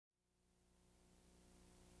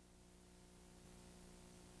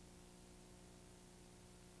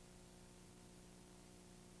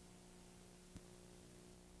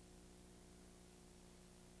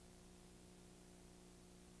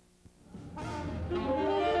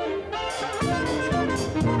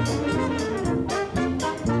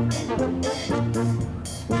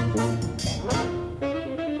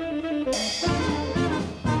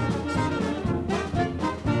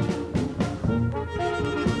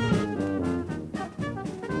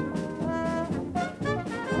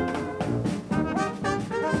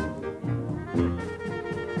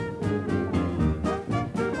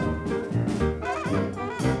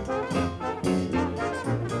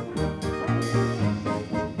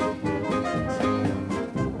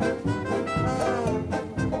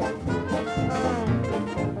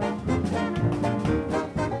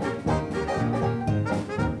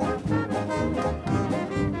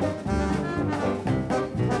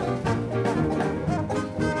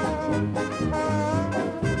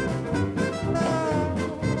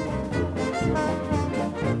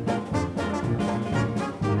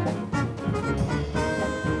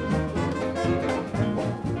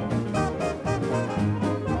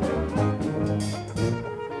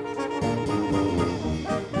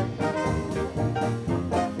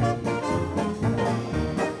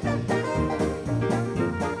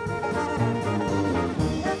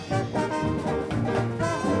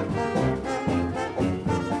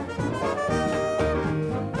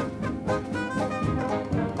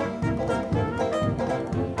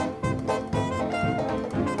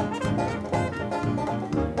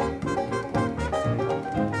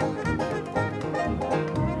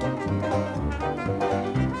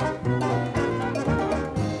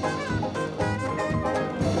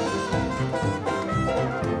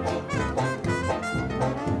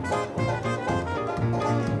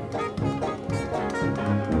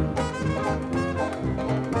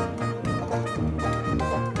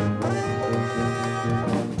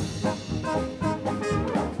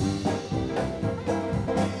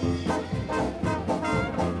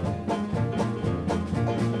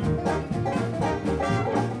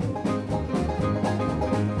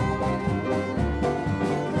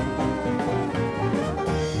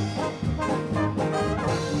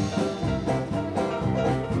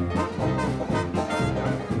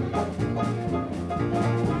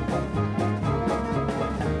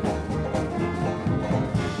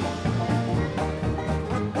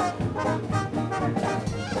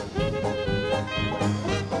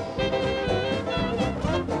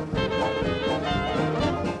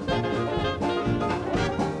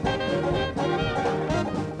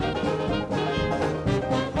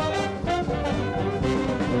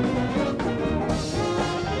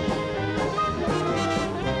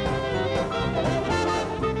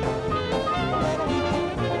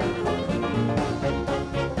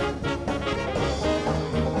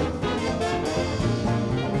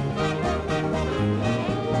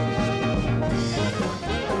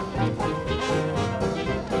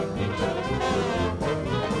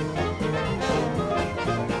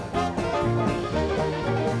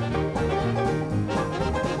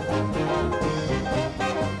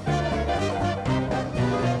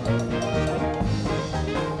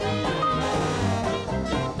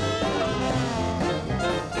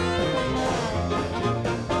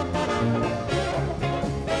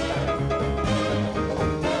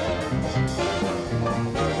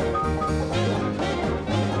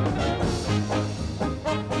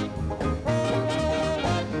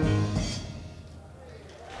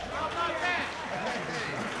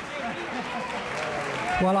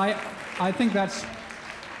Well, I think that's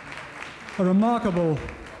a remarkable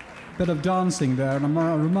bit of dancing there and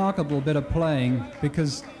a remarkable bit of playing,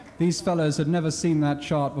 because these fellows had never seen that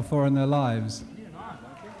chart before in their lives.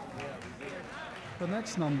 The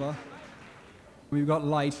next number, we've got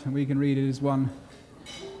Light, and we can read it, is one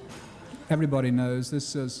everybody knows.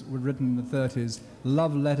 This was written in the 30s,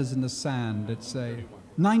 Love Letters in the Sand. It's a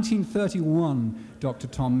 1931, Dr.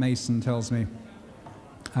 Tom Mason tells me.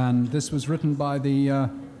 And this was written by the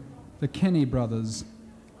Kenny brothers,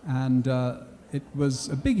 and it was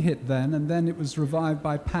a big hit then, and then it was revived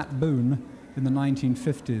by Pat Boone in the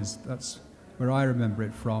 1950s. That's where I remember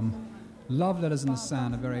it from. Love Letters in the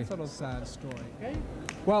Sand, a very sort of sad story.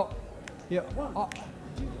 Well, yeah.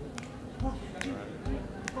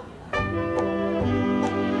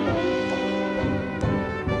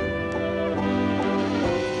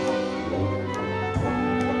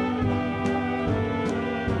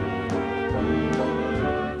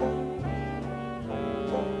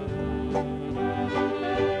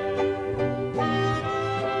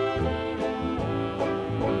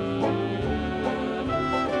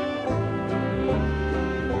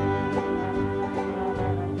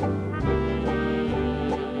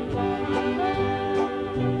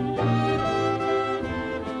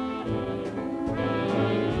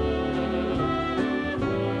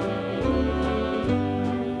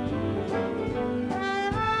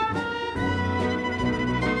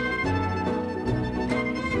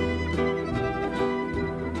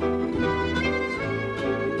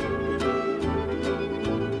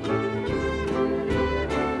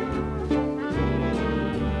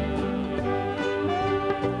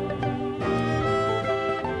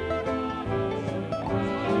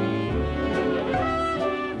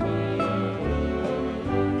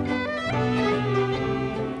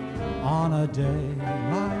 A day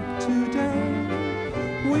like today,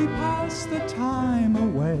 we pass the time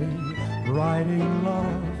away, writing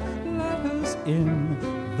love letters in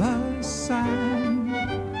the sand.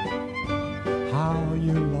 How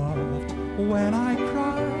you laughed when I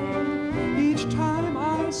cried each time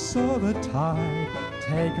I saw the tide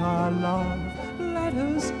take our love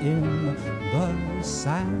letters in the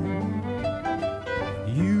sand.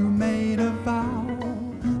 You made a vow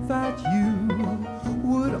that you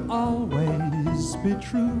would always be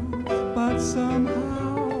true, but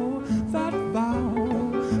somehow that vow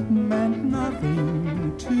meant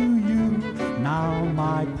nothing to you. Now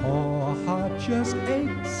my poor heart just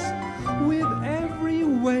aches with every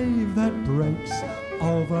wave that breaks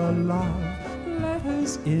over love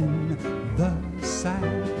letters in the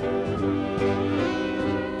sand.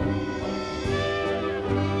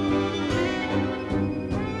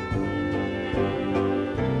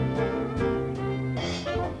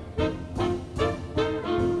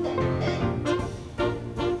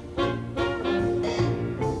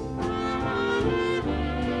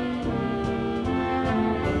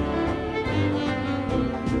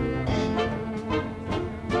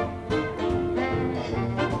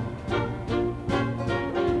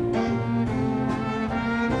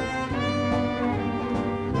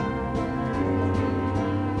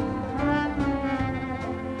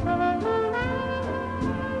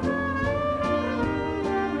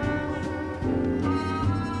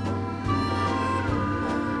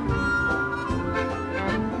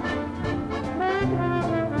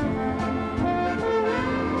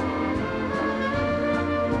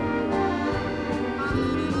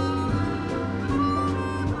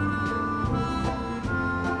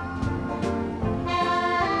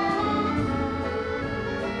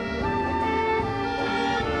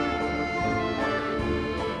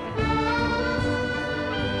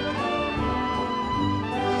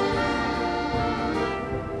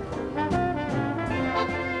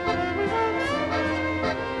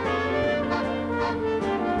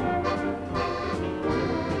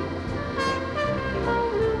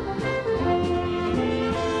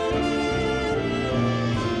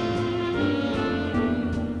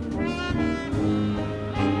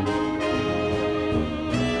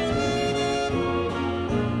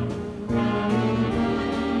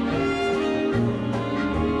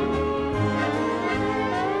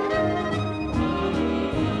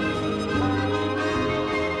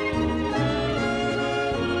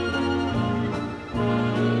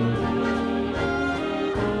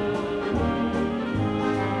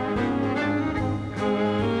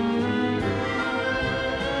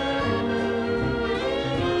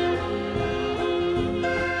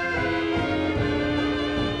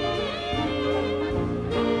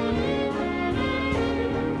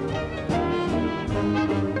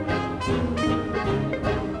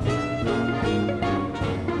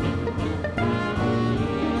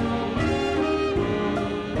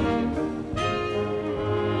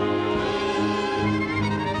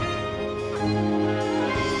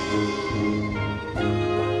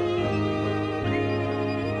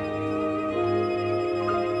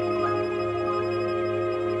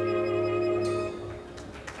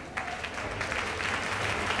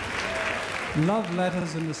 Love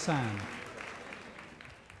Letters in the Sand.